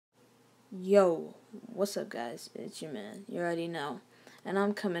Yo, what's up guys? It's your man, you already know. And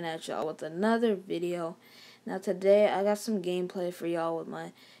I'm coming at y'all with another video. Now today I got some gameplay for y'all with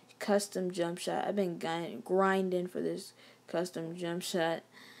my custom jump shot. I've been grinding for this custom jump shot.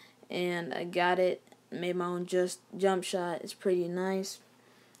 And I got it, made my own jump shot. It's pretty nice.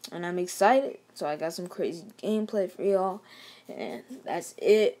 And I'm excited. So I got some crazy gameplay for y'all. And that's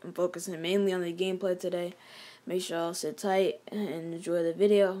it. I'm focusing mainly on the gameplay today. Make sure y'all sit tight and enjoy the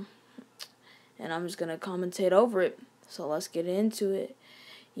video. And I'm just going to commentate over it. So let's get into it.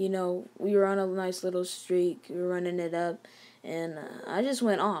 You know, we were on a nice little streak. We were running it up. And I just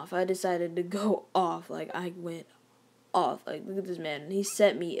went off. I decided to go off. Like, I went off. Like, look at this man. He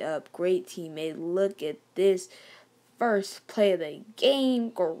set me up. Great teammate. Look at this. First play of the game.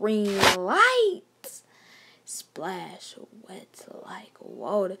 Green light. Splash. Wet like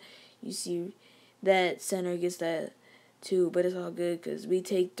water. You see that center gets that two, but it's all good because we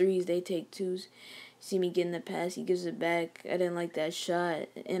take threes, they take twos. See me getting the pass, he gives it back. I didn't like that shot,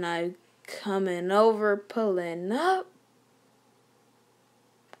 and I coming over, pulling up.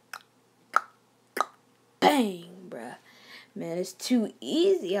 Bang, bruh. Man, it's too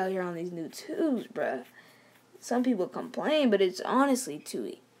easy out here on these new twos, bruh. Some people complain, but it's honestly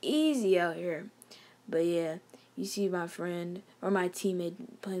too easy out here. But yeah, you see my friend or my teammate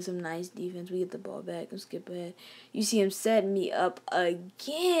playing some nice defense. We get the ball back and skip ahead. You see him setting me up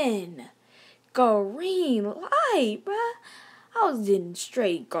again. Green light, bruh. I was getting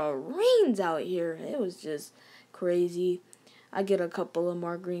straight greens out here. It was just crazy. I get a couple of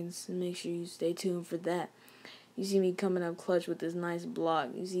more greens, and make sure you stay tuned for that. You see me coming up clutch with this nice block.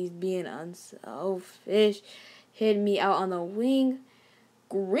 You see he's being unselfish. Hitting me out on the wing.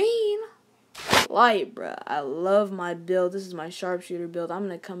 Green light, bruh. I love my build. This is my sharpshooter build. I'm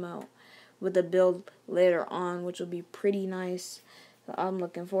going to come out with a build later on, which will be pretty nice. So I'm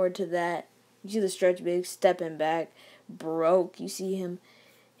looking forward to that. You see the stretch big stepping back. Broke. You see him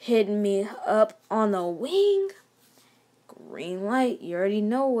hitting me up on the wing. Green light. You already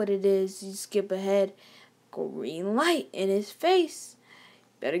know what it is. You skip ahead. Green light in his face.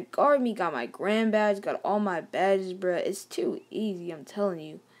 Better guard me. Got my grand badge. Got all my badges, bruh. It's too easy. I'm telling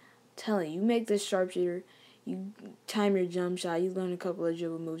you. You make this sharpshooter, you time your jump shot, you learn a couple of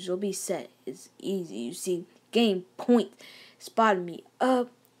dribble moves, you'll be set. It's easy. You see, game point, spotted me up,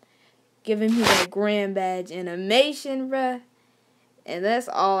 giving me that grand badge animation, bruh. And that's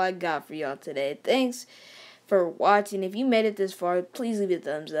all I got for y'all today. Thanks for watching. If you made it this far, please leave a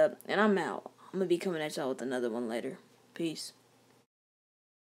thumbs up, and I'm out. I'm going to be coming at y'all with another one later. Peace.